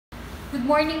Good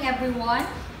morning, everyone.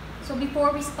 So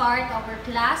before we start our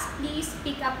class, please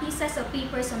pick up pieces of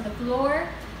papers on the floor,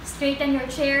 straighten your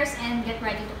chairs, and get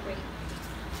ready to pray.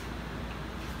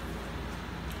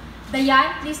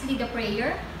 Dayan, please lead the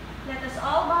prayer. Let us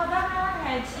all bow down our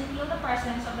heads and feel the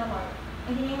presence of the Lord.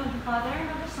 In the name of the Father, and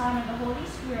of the Son, and of the Holy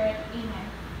Spirit. Amen.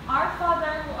 Our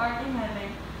Father, who art in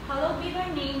heaven, hallowed be thy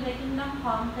name, thy kingdom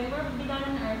come, thy will be done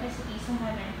on earth as it is in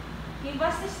heaven. Give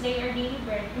us this day our daily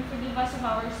bread, and forgive us of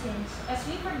our sins, as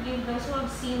we forgive those who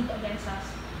have sinned against us.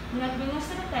 Do not bring us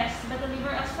to the test, but deliver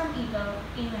us from evil.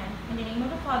 Amen. In the name of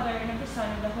the Father, and of the Son,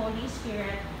 and of the Holy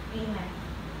Spirit. Amen.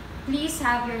 Please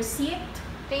have your seat.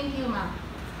 Thank you, ma'am.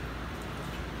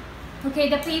 Okay,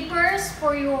 the papers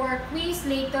for your quiz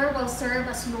later will serve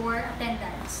as your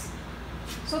attendance.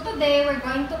 So today, we're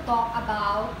going to talk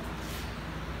about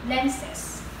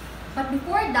lenses. But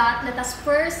before that, let us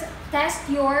first test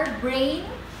your brain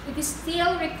if you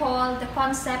still recall the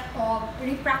concept of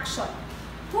refraction.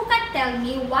 Who can tell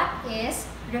me what is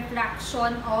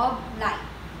refraction of light?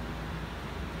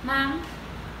 Ma'am?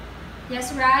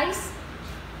 Yes, Rice?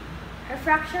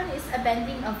 Refraction is a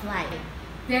bending of light.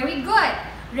 Very good.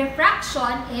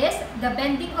 Refraction is the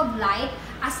bending of light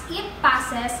as it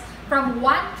passes from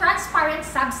one transparent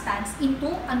substance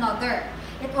into another.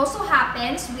 It also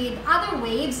happens with other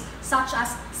waves such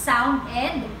as sound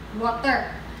and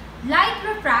water. Light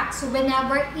refracts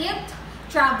whenever it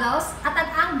travels at an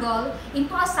angle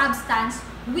into a substance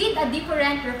with a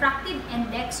different refractive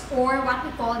index, or what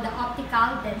we call the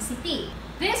optical density.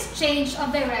 This change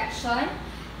of direction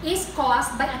is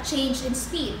caused by a change in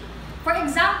speed. For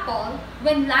example,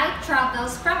 when light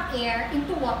travels from air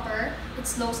into water, it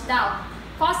slows down,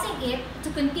 causing it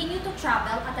to continue to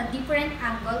travel at a different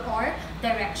angle or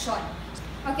direction.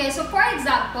 Okay, so for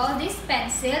example, this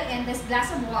pencil and this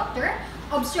glass of water,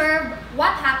 observe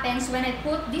what happens when I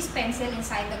put this pencil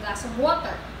inside the glass of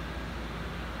water.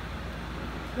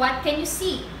 What can you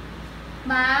see?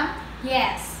 Ma'am,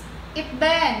 Yes. it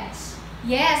bends.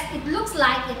 Yes, it looks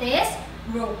like it is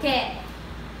broken.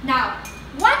 Now,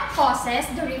 what causes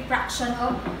the refraction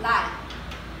of light?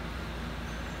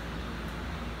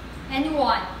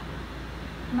 Anyone?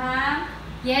 Ma'am,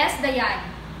 Yes, Dayan.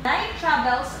 light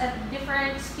travels at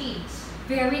different speeds.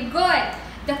 Very good.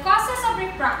 The causes of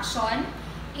refraction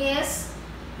is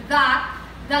that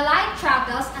the light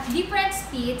travels at different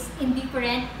speeds in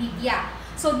different media.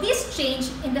 So this change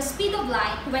in the speed of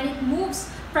light when it moves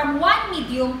from one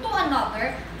medium to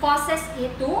another causes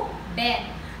it to bend.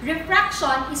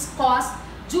 Refraction is caused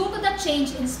due to the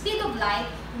change in speed of light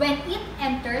when it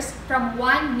enters from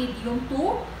one medium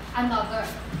to another.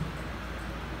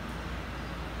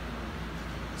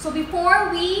 So before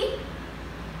we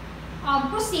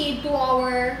proceed to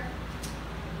our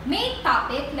main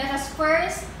topic, let us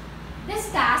first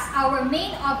discuss our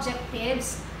main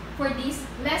objectives for this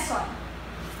lesson.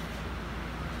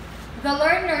 The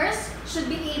learners should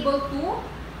be able to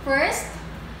first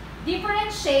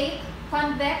differentiate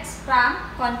convex from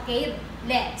concave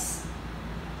lens,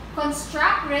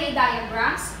 construct ray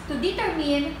diagrams to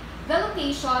determine the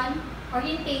location,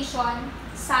 orientation,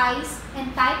 size,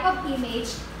 and type of image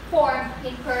formed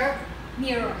in curved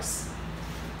mirrors,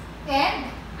 and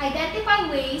identify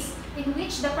ways in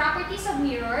which the properties of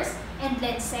mirrors and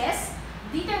lenses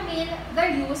determine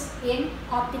their use in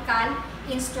optical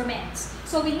instruments.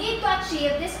 So we need to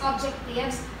achieve these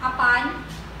objectives upon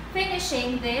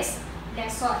finishing this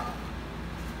lesson.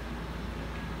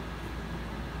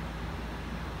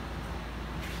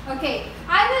 Okay,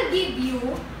 I will give you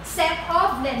set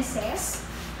of lenses,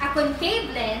 a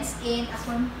concave lens and a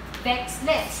convex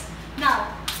lens. Now,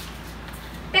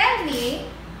 tell me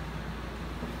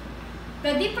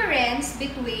the difference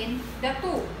between the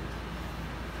two.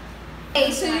 Okay,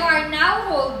 so you are now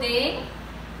holding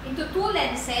into two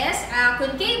lenses, a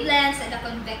concave lens and a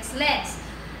convex lens.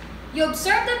 You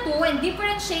observe the two and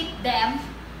differentiate them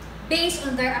based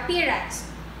on their appearance.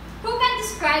 Who can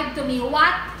describe to me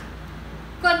what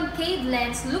concave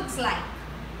lens looks like?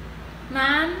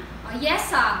 Ma'am, Yes,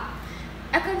 Sam.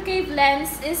 a concave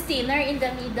lens is thinner in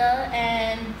the middle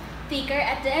and thicker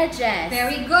at the edges.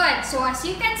 Very good. So as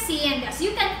you can see and as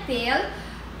you can feel,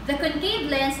 the concave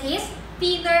lens is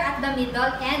thinner at the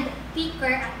middle and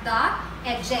thicker at the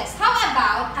edges. How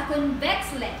about a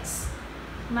convex lens?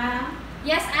 Ma'am,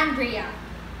 Yes, Andrea.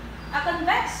 a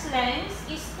convex lens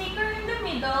is thicker in the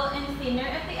middle and thinner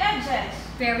at the edges.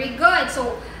 Very good.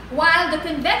 So while the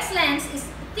convex lens is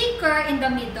thicker in the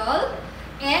middle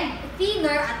and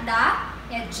thinner at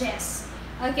the edges.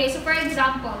 Okay, so for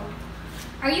example,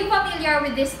 are you familiar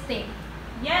with this thing?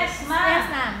 Yes, Yes, ma'am.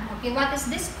 ma'am. Okay, what is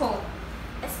this called?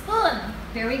 A spoon.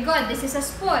 Very good. This is a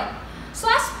spoon. So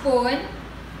a spoon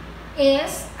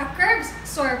is a curved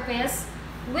surface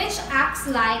which acts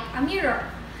like a mirror.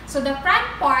 So the front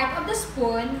part of the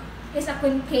spoon is a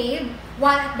concave,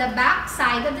 while at the back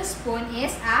side of the spoon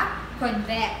is a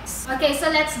convex. Okay, so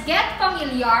let's get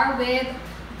familiar with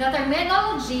the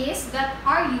terminologies that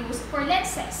are used for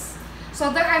lenses.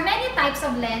 So there are many types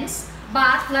of lens,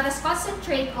 but let us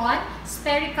concentrate on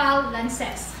spherical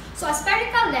lenses. So a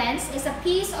spherical lens is a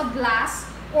piece of glass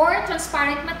or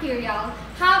transparent material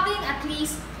having at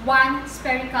least one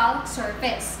spherical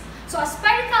surface. So a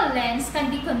spherical lens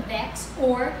can be convex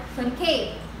or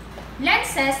concave.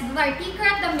 Lenses that are thicker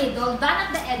at the middle than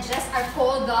at the edges are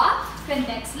called the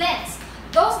convex lens.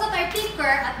 Those that are thicker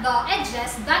at the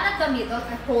edges than at the middle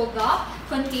are called the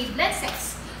concave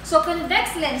lenses. So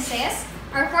convex lenses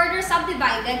are further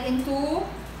subdivided into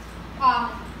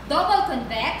double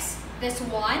convex, this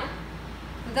one,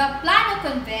 the plano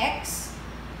convex,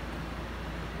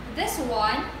 this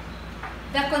one,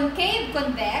 the concave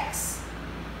convex,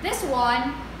 this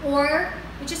one, or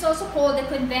which is also called the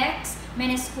convex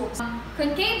meniscus.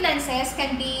 Concave lenses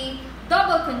can be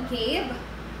double concave.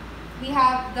 We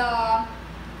have the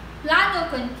plano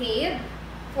concave,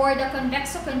 or the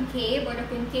convexo concave, or the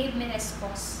concave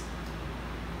meniscus.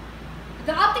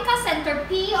 The optical center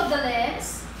P of the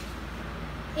lens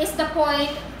is the point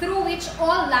through which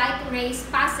all light rays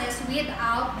passes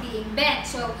without being bent.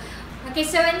 So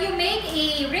when you make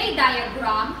a ray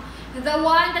diagram, the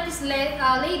one that is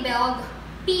labeled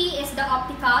P is the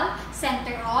optical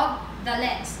center of the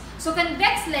lens. So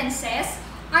convex lenses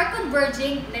are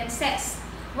converging lenses.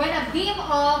 When a beam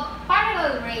of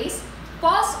parallel rays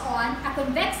falls on a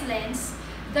convex lens,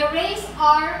 the rays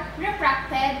are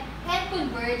refracted and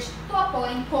converge to a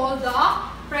point called the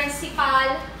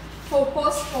principal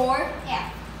focus, or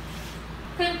F.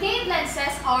 Concave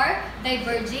lenses are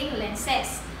diverging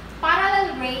lenses.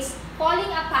 Parallel rays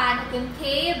falling upon a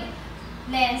concave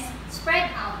lens spread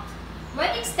out. When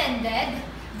extended,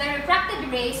 the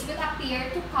refracted rays will appear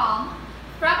to come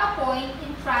from a point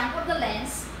in front of the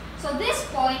lens. So this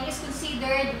point is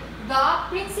considered the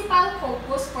principal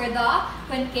focus for the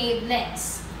concave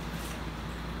lens.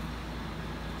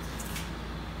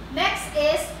 Next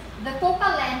is the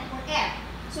focal length, or F.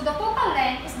 So the focal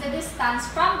length is the distance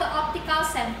from the optical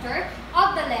center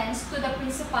of the lens to the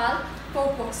principal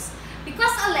focus.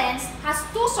 Because a lens has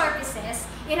two surfaces,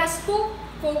 it has two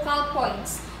focal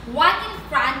points, one in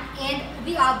front and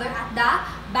the other at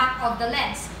the back of the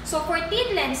lens. So for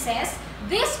thin lenses,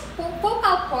 these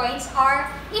focal points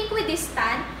are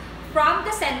equidistant from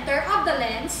the center of the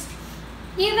lens,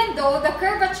 even though the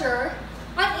curvature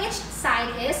on each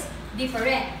side is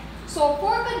different. So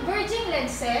for converging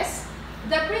lenses,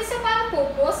 the principal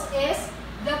focus is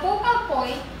the focal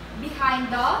point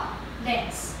behind the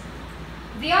lens.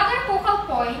 The other focal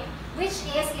point, which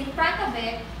is in front of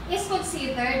it, is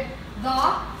considered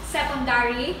the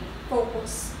secondary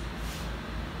focus.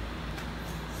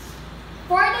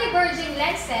 For diverging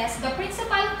lenses, the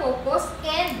principal focus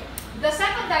and the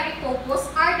secondary focus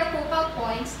are the focal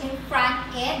points in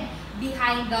front and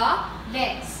behind the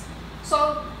lens.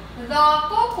 So the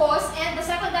focus and the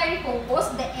secondary focus,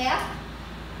 the F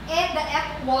and the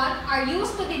F1, are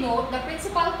used to denote the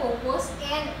principal focus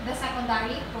and the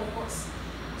secondary focus.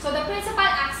 So the principal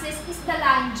axis is the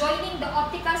line joining the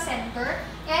optical center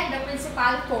and the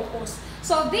principal focus.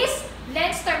 So this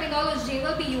lens terminology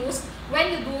will be used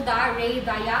when you do the ray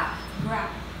diagram.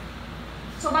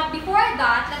 So but before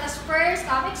that, let us first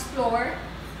explore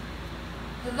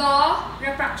the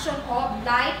refraction of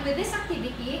light with this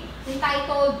activity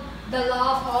entitled The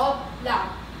Law of Light.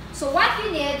 So what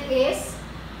you need is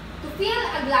to fill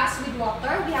a glass with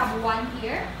water. We have one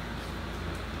here.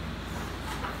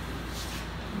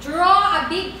 Draw a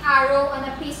big arrow on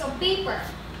a piece of paper.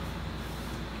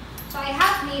 So I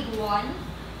have made one.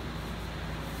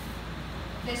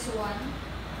 This one.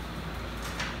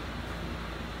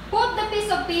 Put the piece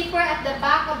of paper at the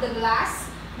back of the glass.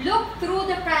 Look through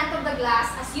the front of the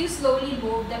glass as you slowly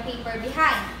move the paper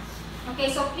behind.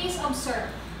 Okay, so please observe.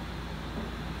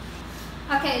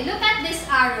 Okay, look at this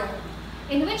arrow.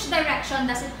 In which direction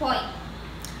does it point?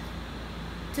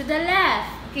 To the left.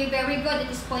 Okay, very good.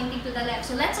 It is pointing to the left.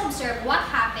 So let's observe what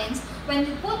happens when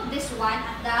you put this one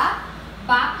at the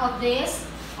back of this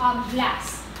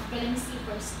glass. Okay, let me see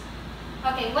first.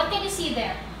 Okay, what can you see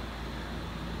there?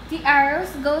 The arrow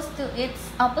goes to its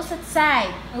opposite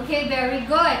side. Okay, very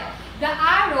good. The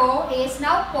arrow is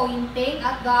now pointing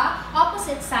at the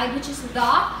opposite side, which is the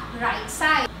right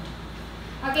side.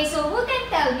 Okay, so who can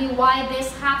tell me why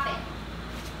this happened?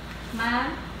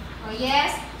 Ma'am? Oh,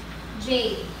 yes?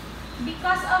 Jade.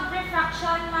 Because of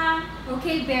refraction, ma'am.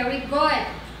 Okay, very good.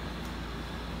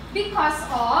 because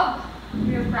of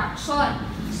refraction.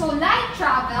 So light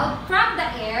traveled from the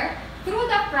air through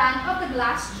the front of the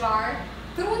glass jar,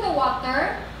 through the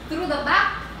water, through the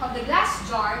back of the glass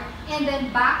jar, and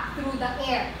then back through the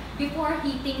air before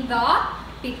hitting the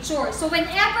picture. So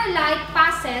whenever light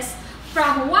passes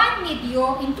from one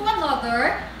medium into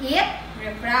another, it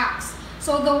refracts.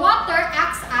 So the water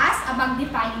acts as a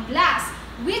magnifying glass,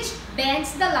 which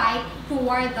bends the light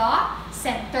toward the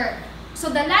center. So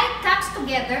the light comes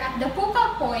together at the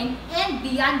focal point and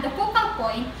beyond the focal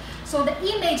point. So the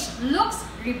image looks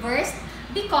reversed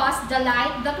because the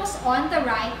light that was on the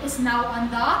right is now on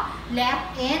the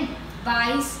left and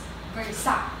vice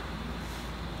versa.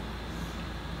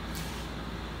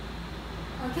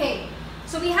 Okay,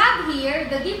 so we have here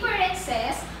the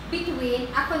differences between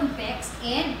a convex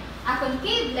and a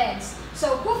concave lens.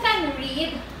 So who can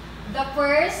read the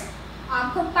first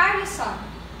comparison?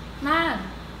 Ma'am,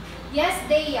 Yes,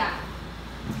 Dea.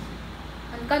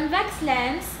 on convex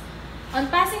lens, on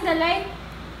passing the light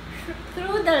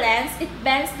through the lens, it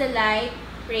bends the light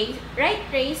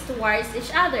rays towards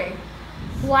each other.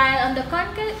 While on the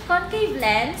concave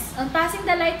lens, on passing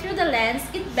the light through the lens,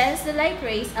 it bends the light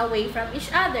rays away from each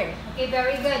other. Okay,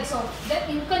 very good. So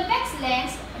in convex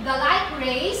lens, the light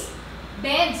rays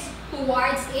bends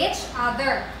towards each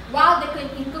other. While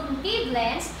in concave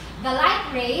lens, the light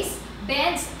rays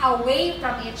bends away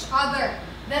from each other.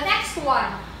 The next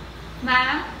one.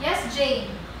 Ma'am, Yes, Jane.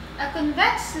 a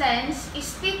convex lens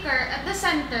is thicker at the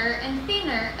center and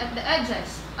thinner at the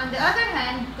edges. On the other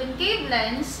hand, concave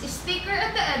lens is thicker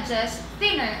at the edges,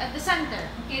 thinner at the center.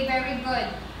 Okay, very good.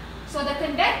 So the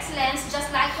convex lens, just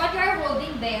like what you are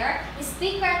holding there, is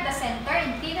thicker at the center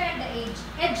and thinner at the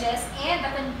edges, and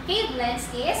the concave lens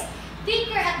is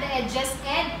thicker at the edges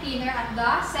and thinner at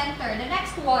the center. The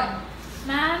next one.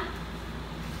 Ma'am,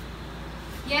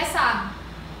 Yes, Sam.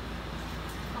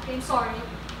 Okay, I'm sorry.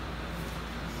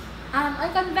 on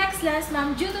convex lens,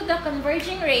 ma'am, due to the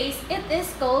converging rays, it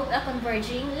is called a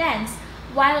converging lens.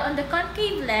 While on the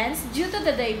concave lens, due to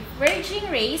the diverging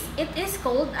rays, it is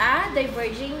called a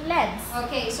diverging lens.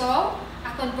 Okay, so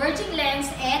a converging lens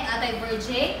and a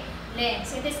diverging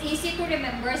lens. It is easy to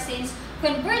remember since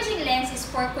converging lens is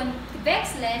for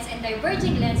convex lens and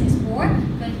diverging lens is for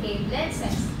concave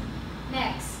lenses.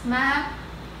 Next. Ma'am,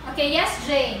 Okay, yes,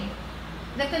 Jane.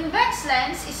 the convex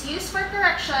lens is used for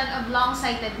correction of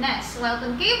long-sightedness, while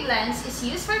concave lens is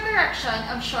used for correction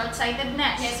of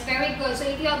short-sightedness. Yes, very good. So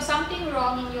if you have something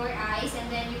wrong in your eyes and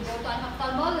then you go to an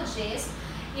ophthalmologist,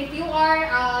 if you are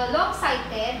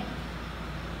long-sighted,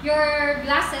 your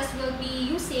glasses will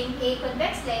be using a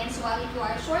convex lens, while if you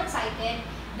are short-sighted,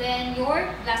 then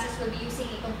your glasses will be using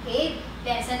a concave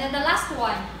lens. And then the last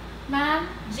one, Ma'am,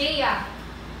 Jaya.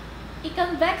 a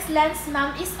convex lens, ma'am,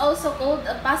 is also called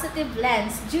a positive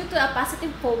lens due to a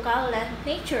positive focal length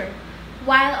nature.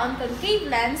 While on concave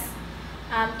lens,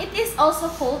 it is also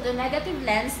called a negative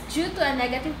lens due to a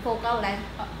negative focal length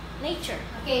nature.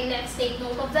 Okay, let's take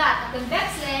note of that. A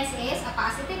convex lens is a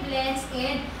positive lens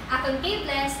and a concave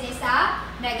lens is a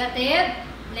negative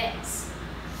lens.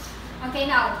 Okay,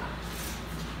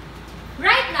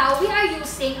 right now, we are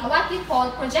using what we call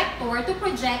projector to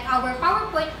project our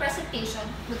PowerPoint presentation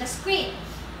to the screen.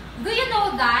 Do you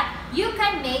know that you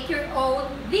can make your own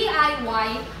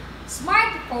DIY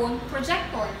smartphone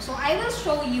projector? So I will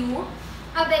show you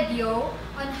a video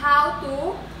on how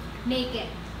to make it.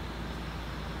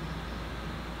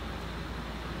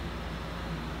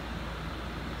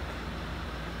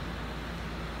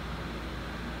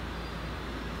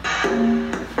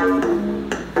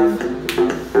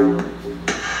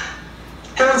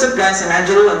 Hey, what's up guys, I'm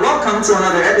Angelo and welcome to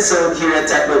another episode here at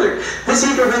Tech Builder. This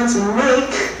week we're going to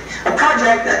make a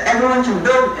project that everyone can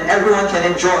build and everyone can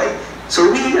enjoy. So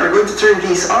we are going to turn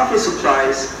these office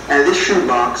supplies and this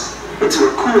shoebox into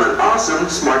a cool and awesome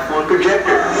smartphone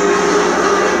projector.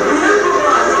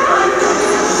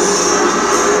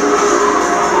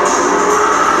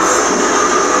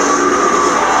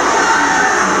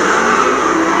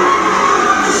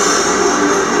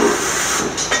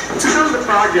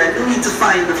 Project, we need to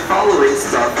find the following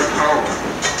stuff at home: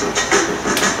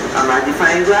 a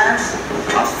magnifying glass,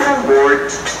 a foam board,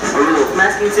 a roll of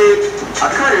masking tape, a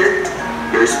cutter,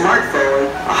 your smartphone,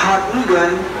 a hot glue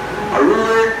gun, a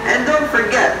ruler, and don't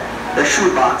forget the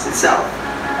shoebox itself.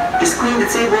 Just clean the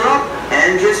table up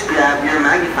and just grab your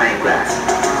magnifying glass.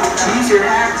 Use your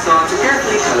hacksaw to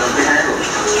carefully cut off the handle.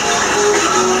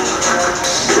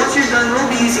 Once you're done, we'll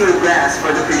be using the glass for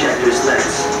the projector's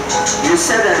lens. Just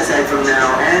set that aside from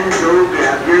now and go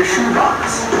grab your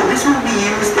shoebox. This will be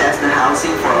used as the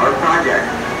housing for our project.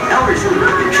 Now resume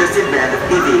your trusted brand of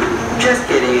PV. Just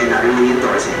kidding, you're not really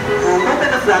endorsing. Open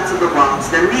the flaps of the box,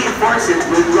 then reinforce it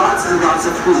with lots and lots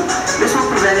of glue. This will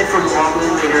prevent it from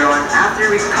wobbling later on after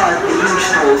we cut a huge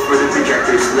hole for the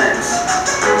projector's lens.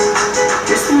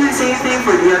 Just do the same thing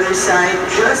for the other side,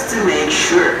 just to make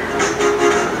sure.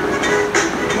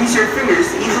 Use your fingers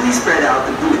to evenly spread out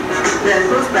the glue. Then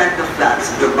close back the flaps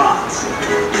of the box.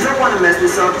 You don't want to mess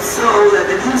this up, so let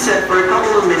the glue set for a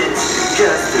couple of minutes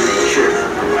just to make sure.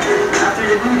 After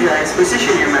the glue dries,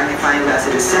 position your magnifying glass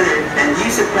in the center and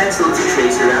use a pencil to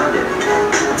trace around it.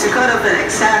 To cut off an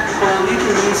exact hole, you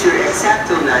can use your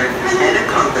X-Acto knife and a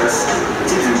compass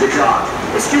to do the job.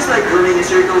 It's just like drawing a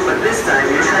circle, but this time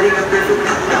you're cutting a perfect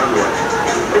round one.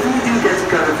 If you do get to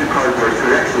cut off the cardboard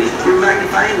correctly, your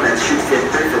magnifying lens should fit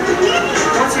perfectly.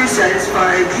 Once you're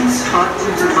satisfied, use hot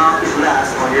glue to mount the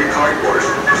glass on your cardboard.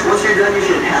 Once you're done, you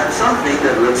should have something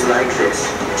that looks like this.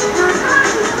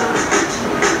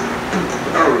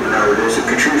 Oh no, there's a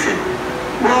protrusion.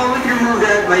 Well, we can remove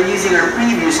that by using our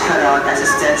previous cutout as a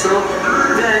stencil,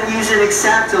 then use an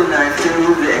X-Acto knife to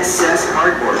remove the excess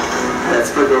cardboard.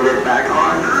 Let's put the lid back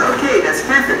on. Okay, that's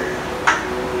perfect.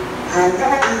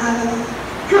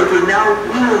 Okay, now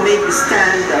we will make the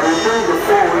stand that will hold the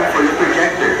phone for the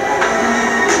projector.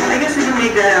 I guess we can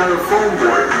make that out of foam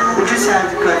board. We just have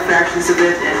to cut fractions of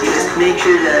it and just make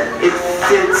sure that it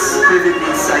fits perfectly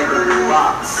inside the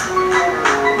box.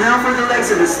 Now for the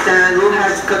legs of the stand, we'll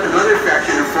have to cut another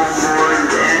fraction of foam board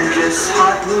and just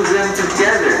hot glue them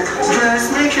together.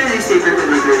 Just make sure they stay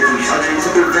perpendicular to each other to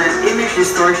prevent image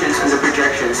distortions from the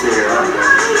projections later on.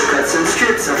 Cut some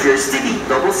strips of your sticky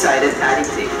double-sided padding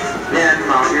tape. Then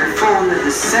mount your phone at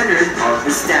the center of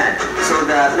the stand so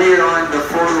that later on the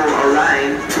phone will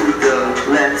align to the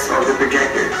lens of the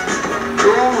projector.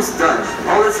 We're almost done.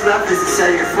 All that's left is to set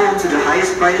your phone to the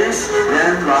highest brightness,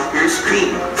 then lock your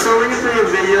screen. So when you play a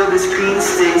video, the screen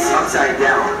stays upside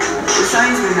down. The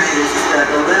science behind this is that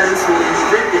the lens will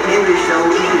invert the image that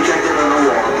will be projected on the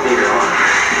wall later on.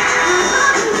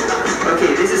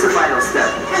 Okay, this is the final step.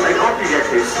 Like all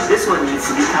projectors, this one needs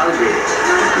to be calibrated.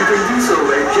 You can do so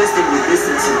by adjusting the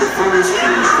distance of the phone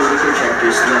screen to the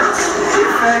projector's lens. In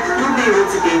fact, you'll be able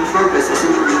to gain focus as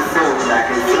you move the phone back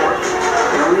and forth.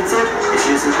 The only tip is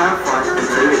just to have fun and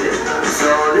play with it. So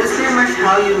this is pretty much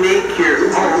how you make your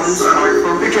own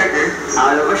smartphone projector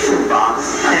out of a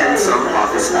shoebox and some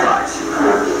office supplies.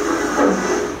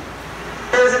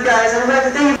 Hey, what's up guys, I'm back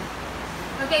to thank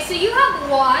you. Okay, so you have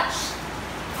watched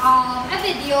a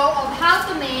video of how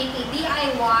to make a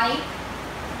DIY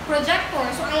projector.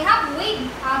 So I have made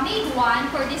one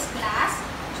for this class.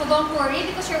 So don't worry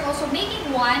because you're also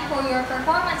making one for your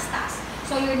performance task.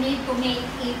 So you need to make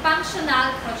a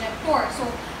functional projector. So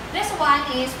this one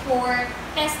is for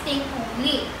testing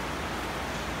only.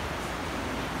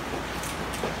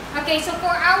 Okay, so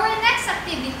for our next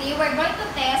activity, we're going to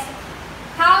test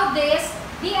how this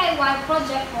DIY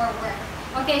projector works.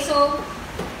 Okay, so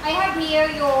I have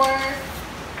here your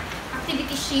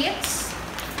activity sheets.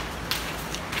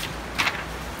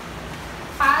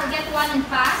 I'll get one and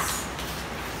pass.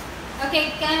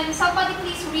 Okay, can somebody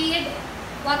please read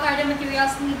what are the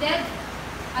materials needed?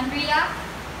 Andrea?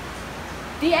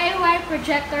 DIY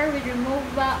projector with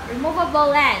removable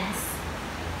lens.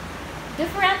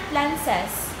 Different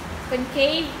lenses.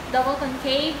 Concave, double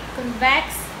concave,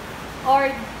 convex,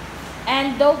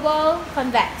 and double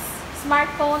convex.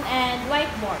 Smartphone and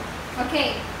whiteboard.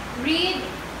 Okay, read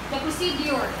the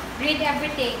procedure. Read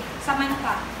everything.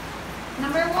 Samantha.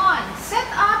 Number 1, set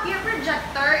up your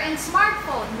projector and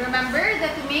smartphone. Remember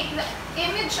that to make the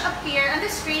image appear on the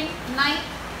screen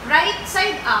right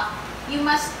side up, you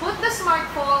must put the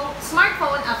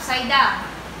smartphone upside down.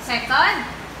 Second,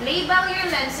 label your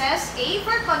lenses A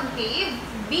for concave,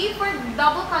 B for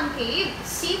double concave,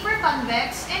 C for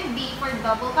convex, and D for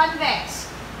double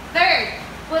convex. Third,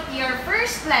 put your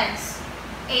first lens,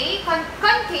 A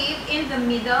concave, in the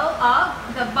middle of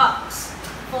the box.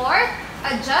 Fourth,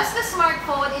 adjust the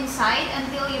smartphone inside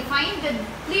until you find the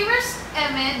clearest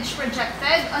image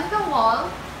projected on the wall.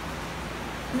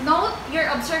 Note your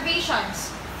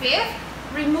observations. Fifth,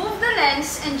 remove the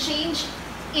lens and change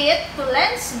it to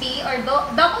lens B or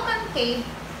double concave.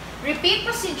 Repeat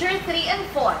procedure 3 and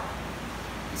 4.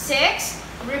 6.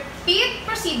 Repeat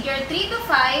procedure 3 to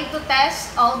 5 to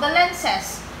test all the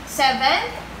lenses. 7.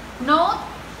 Note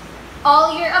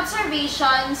all your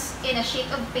observations in a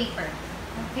sheet of paper.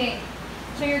 Okay.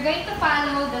 So you're going to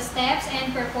follow the steps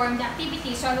and perform the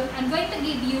activity. So I'm going to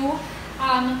give you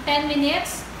 10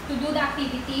 minutes to do the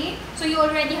activity. So you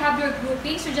already have your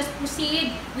grouping. So just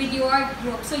proceed with your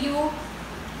group. So you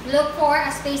look for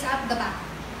a space at the back.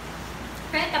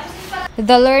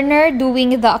 The learner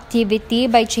doing the activity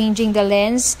by changing the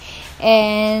lens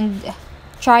and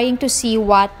trying to see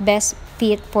what best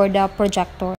fit for the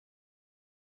projector.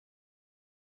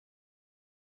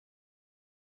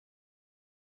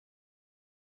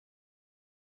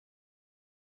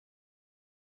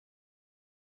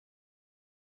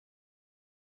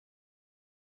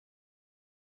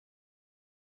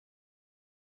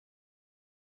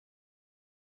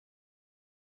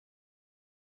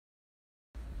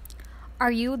 Are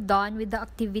you done with the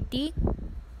activity?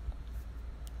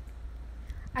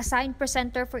 Assign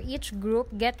presenter for each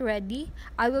group. Get ready.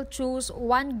 I will choose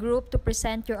one group to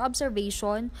present your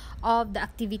observation of the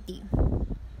activity.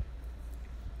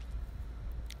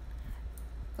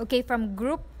 Okay, from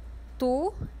group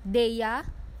 2, Dea,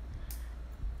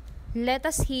 let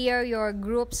us hear your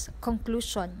group's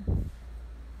conclusion.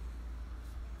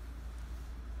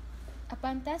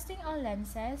 Upon testing all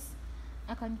lenses,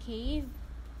 a concave,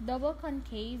 double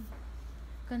concave,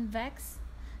 convex,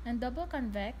 and double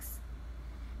convex,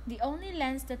 the only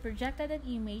lens that projected an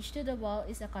image to the wall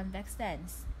is a convex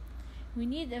lens. We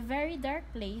need a very dark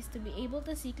place to be able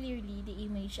to see clearly the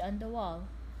image on the wall.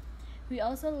 We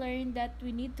also learned that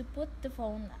we need to put the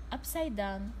phone upside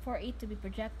down for it to be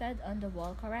projected on the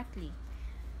wall correctly.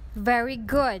 Very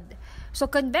good. So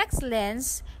convex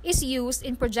lens is used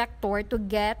in projector to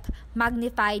get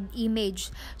magnified image.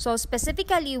 So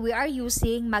specifically, we are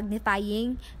using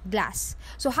magnifying glass.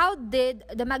 So how did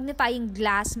the magnifying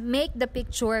glass make the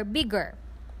picture bigger?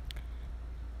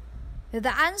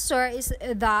 The answer is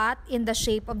that in the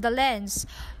shape of the lens.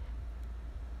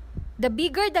 The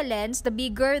bigger the lens, the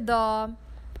bigger the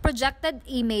projected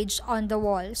image on the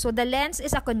wall. So the lens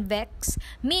is a convex,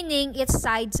 meaning its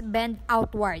sides bend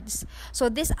outwards. So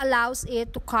this allows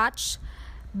it to catch,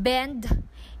 bend,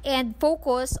 and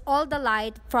focus all the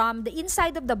light from the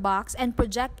inside of the box and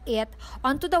project it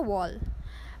onto the wall.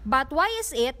 But why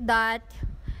is it that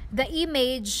the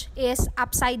image is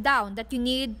upside down, that you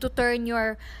need to turn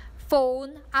your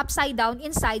phone upside down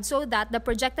inside so that the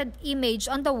projected image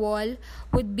on the wall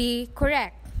would be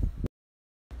correct?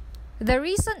 The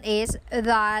reason is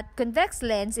that convex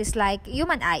lens is like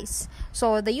human eyes.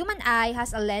 So the human eye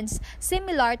has a lens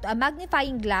similar to a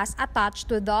magnifying glass attached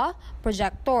to the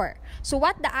projector. So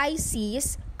what the eye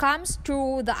sees comes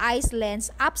through the eye's lens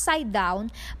upside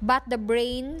down, but the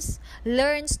brain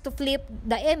learns to flip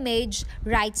the image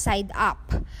right side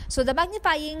up. So the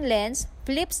magnifying lens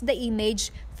flips the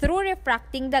image through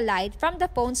refracting the light from the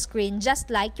phone screen, just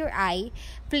like your eye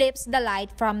flips the light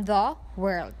from the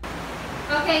world.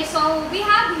 Okay, so we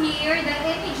have here the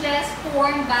images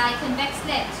formed by convex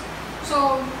lens.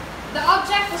 So the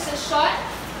object position,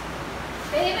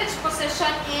 the image position,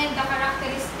 and the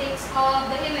characteristics of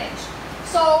the image.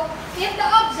 So if the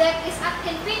object is at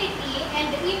infinity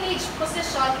and the image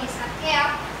position is at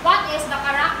F, what is the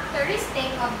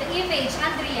characteristic of the image,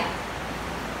 Andrea?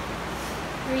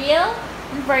 Real,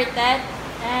 inverted,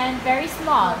 and very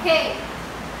small. Okay.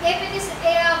 If it is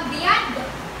beyond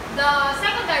the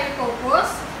secondary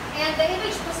focus and the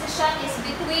image position is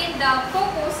between the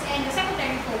focus and the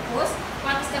secondary focus,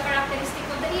 what is the characteristic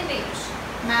of the image?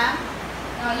 Ma'am,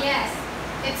 Yes.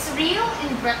 it's real,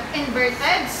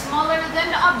 inverted, smaller than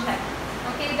the object.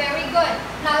 Okay, very good.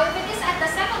 Now, if it is at the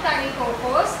secondary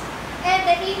focus and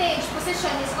the image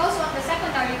position is also at the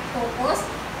secondary focus,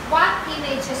 what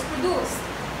image is produced?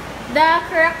 The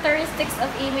characteristics of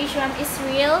image 1 is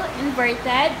real,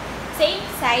 inverted, same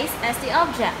size as the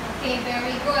object. Okay,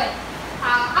 very good.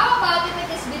 How about if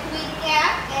it is between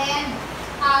F and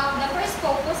the first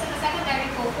focus and the secondary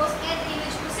focus and the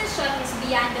image position is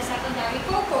beyond the secondary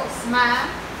focus? Ma'am,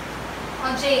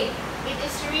 J. it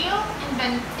is real,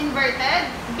 inverted,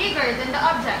 bigger than the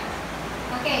object.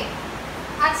 Okay.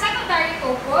 At secondary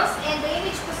focus and the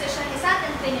image position is at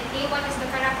infinity, what is the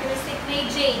characteristic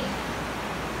made, Jane?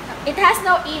 It has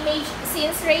no image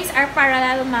since rays are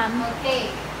parallel, ma'am. Okay.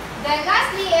 Then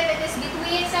lastly, if it is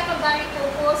between secondary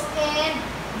focus and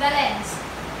the lens,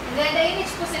 then the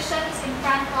image position is in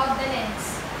front of the lens.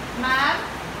 Ma'am,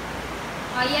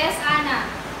 Yes, Anna.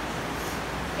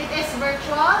 it is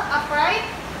virtual, upright,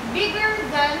 bigger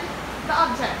than the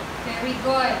object. Very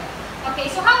good. Okay,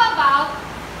 so how about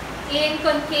in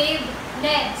concave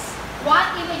lens? What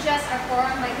images are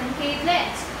formed by concave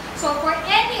lens? So for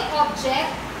any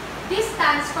object,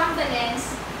 distance from the lens,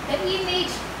 the image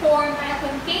formed by a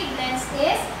concave lens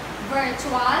is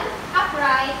virtual,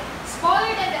 upright,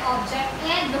 smaller than the object,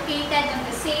 and located on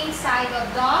the same side of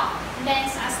the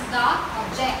lens as the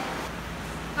object.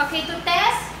 Okay, to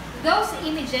test those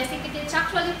images, if it is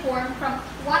actually formed from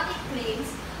what it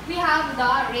claims, we have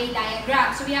the ray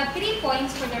diagram. So we have 3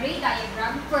 points for the ray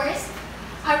diagram. First,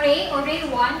 A ray or ray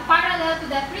 1 parallel to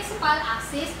the principal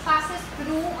axis passes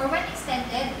through or when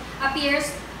extended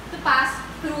appears to pass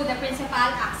through the principal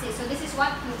axis. So this is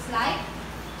what it looks like.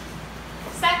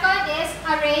 Second is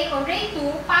a ray or ray 2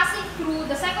 passing through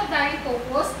the secondary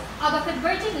focus of a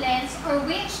converging lens or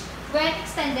which when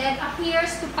extended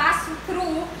appears to pass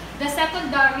through the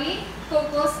secondary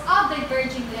focus of the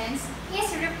diverging lens is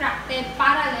refracted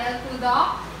parallel to the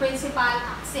principal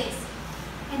axis.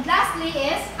 And lastly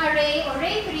is a ray or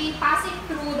ray 3 passing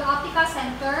through the optical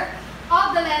center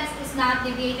of the lens is not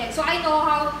deviated. So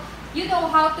you know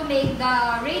how to make the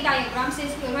ray diagram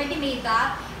since we already made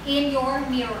that in your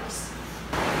mirrors.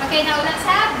 Okay, now let's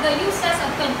have the uses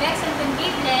of convex and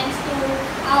concave lens to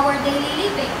our daily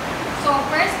living. So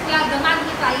first, we have the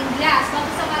magnifying glass. What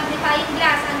is a magnifying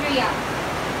glass, Andrea?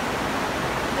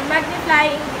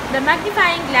 The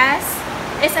magnifying glass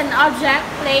is an object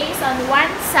placed on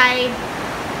one side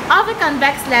of a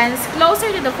convex lens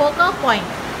closer to the focal point.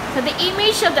 So the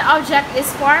image of the object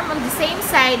is formed on the same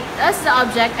side as the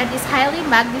object and is highly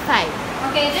magnified.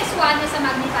 Okay, this one is a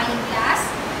magnifying glass.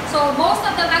 So most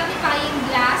of the magnifying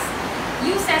glass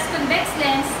uses convex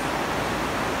lens.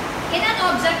 In an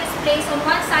object is placed on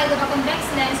one side of a convex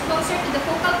lens closer to the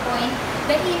focal point,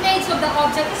 the image of the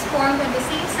object is formed on the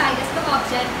same side as the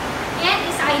object and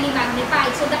is highly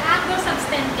magnified. So the angle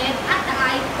subtended at the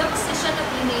eye, the position of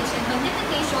image and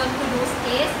magnification produced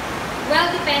is well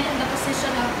depend on the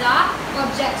position of the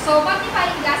object. So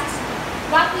magnifying glass is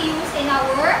what we use in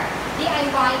our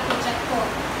DIY projector.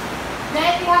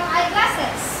 Then we have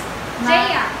eyeglasses.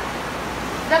 Jaya.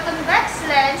 The convex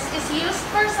lens is used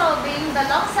for solving the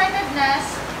long-sightedness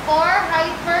or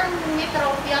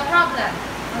hypermetropia problem.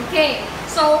 Okay,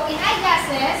 so in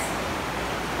eyeglasses,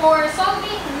 for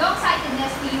solving long-sightedness,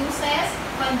 we use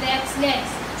convex lens.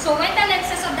 So when the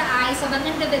lenses of the eyes of an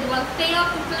individual fail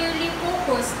to clearly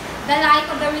focus the light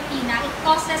of the retina, it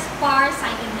causes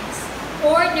far-sightedness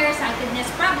or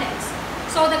nearsightedness problems.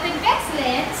 So the convex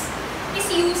lens is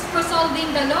used for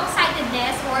solving the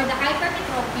long-sightedness or the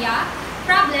hypermetropia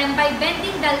problem by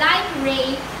bending the light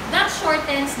ray that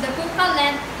shortens the focal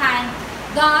length and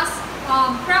thus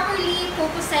properly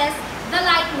focuses the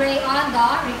light ray on the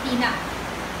retina.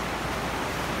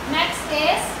 Next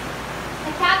is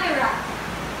the camera.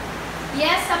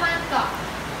 Yes, Samantha.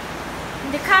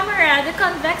 In the camera, the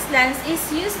convex lens is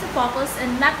used to focus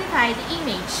and magnify the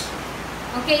image.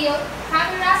 Okay,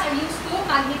 cameras are used to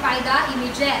magnify the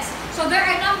images. So there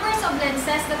are numbers of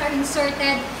lenses that are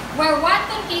inserted where one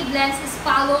concave lens is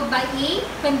followed by a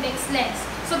convex lens.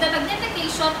 So the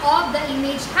magnification of the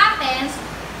image happens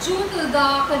due to the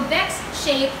convex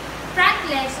shape front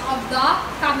lens of the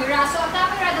camera. So a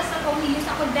camera does not only use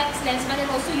a convex lens but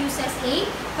it also uses a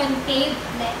concave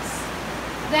lens.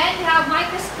 Then we have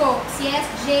microscopes. Yes,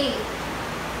 Jay.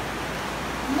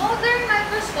 Modern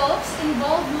microscopes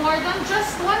involve more than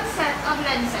just one set of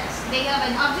lenses. They have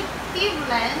an objective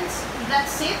lens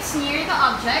that sits near the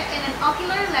object and an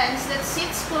ocular lens that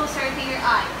sits closer to your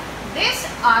eye. This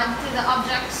adds to the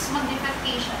object's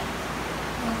magnification.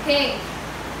 Okay.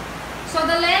 So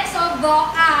the lens of the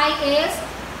eye is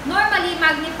normally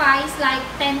magnifies like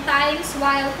 10 times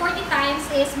while 40 times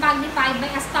is magnified by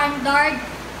a standard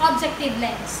objective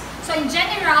lens. So in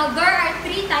general, there are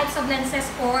 3 types of lenses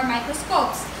for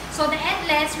microscopes. So the end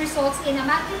lens results in a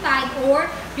magnified or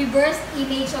reversed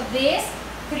image of these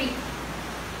 3.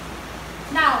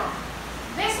 Now,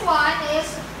 this one is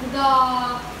the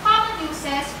common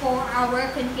uses for our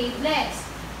concave lens.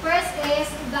 First is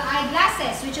the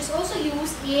eyeglasses, which is also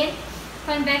used in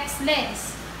convex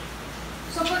lens.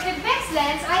 So for convex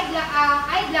lens,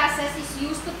 eyeglasses is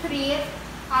used to treat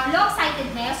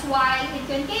long-sightedness, while in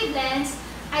concave lens,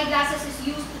 eyeglasses is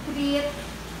used to treat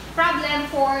problem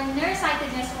for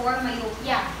nearsightedness or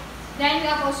myopia. Then we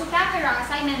have also camera. As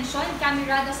I mentioned,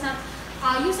 camera does not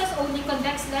uses only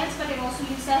convex lens, but it also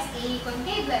uses a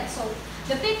concave lens. So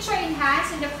the picture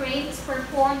enhanced in the frame is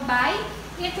performed by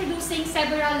introducing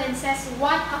several lenses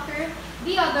one after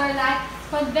the other, like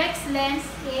convex lens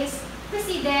is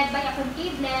preceded by a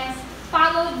concave lens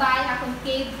followed by a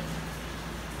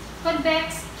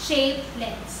convex shaped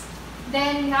lens.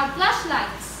 Then we have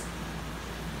flashlights.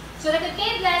 So the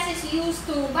concave lens is used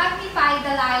to magnify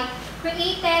the light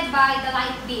created by the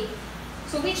light beam,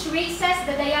 so which raises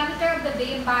the diameter of the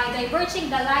beam by diverging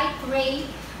the light ray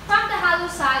from the hollow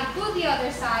side to the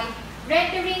other side,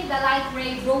 rendering the light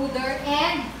ray broader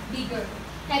and bigger.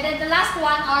 And then the last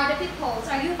one are the peepholes.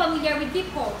 Are you familiar with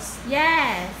peepholes?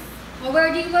 Yes. Or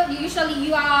where do you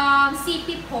usually see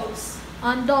peepholes?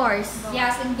 On doors.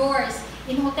 Yes, indoors,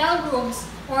 in hotel rooms,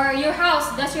 or your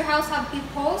house. Does your house have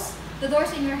peepholes? The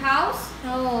doors in your house?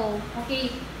 No. Okay.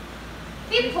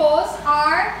 Peepholes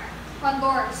are on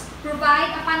doors.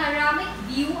 Provide a panoramic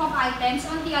view of items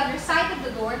on the other side of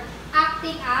the door,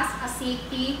 acting as a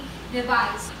safety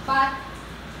device. But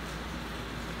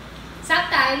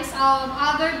sometimes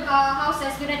other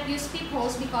houses do not use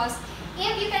peepholes because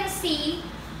if you can see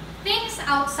things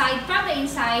outside from the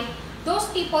inside,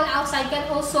 those people outside can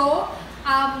also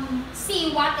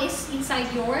see what is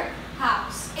inside your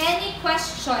house. Any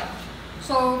question?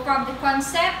 So from the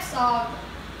concepts of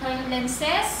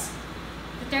lenses,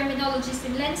 the terminologies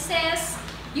in lenses,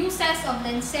 uses of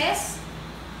lenses,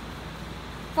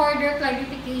 further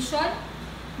clarification?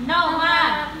 No,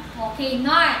 ma'am. Okay,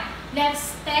 none.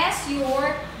 Let's test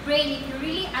your brain if you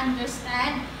really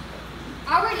understand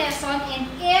our lesson and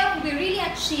if we really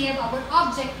achieve our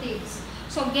objectives.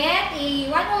 So get a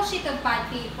one whole sheet of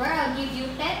pad paper. I'll give you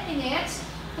 10 minutes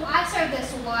to answer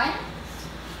this one.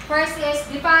 First is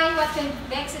define what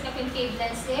convex and a concave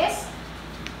lens is.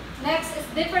 Next is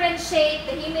differentiate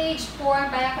the image formed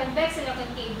by a convex and a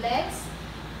concave lens.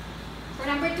 For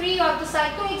number 3, you have to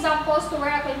cite 2 examples to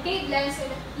where a concave lens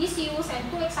is used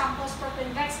and 2 examples for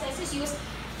convex lens is used,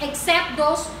 except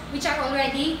those which are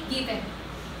already given.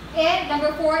 And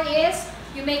number 4 is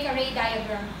you make a ray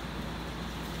diagram.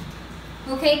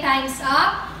 Okay, time's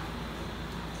up.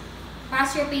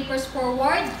 Pass your papers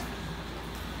forward.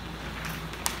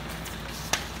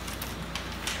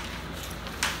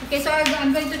 Okay, so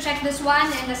I'm going to check this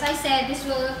one, and as I said, this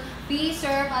will be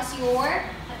served as your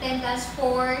attendance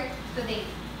for today.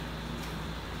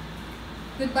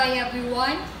 Goodbye,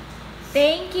 everyone.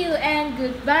 Thank you and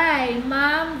goodbye,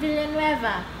 Ma'am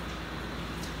Villanueva.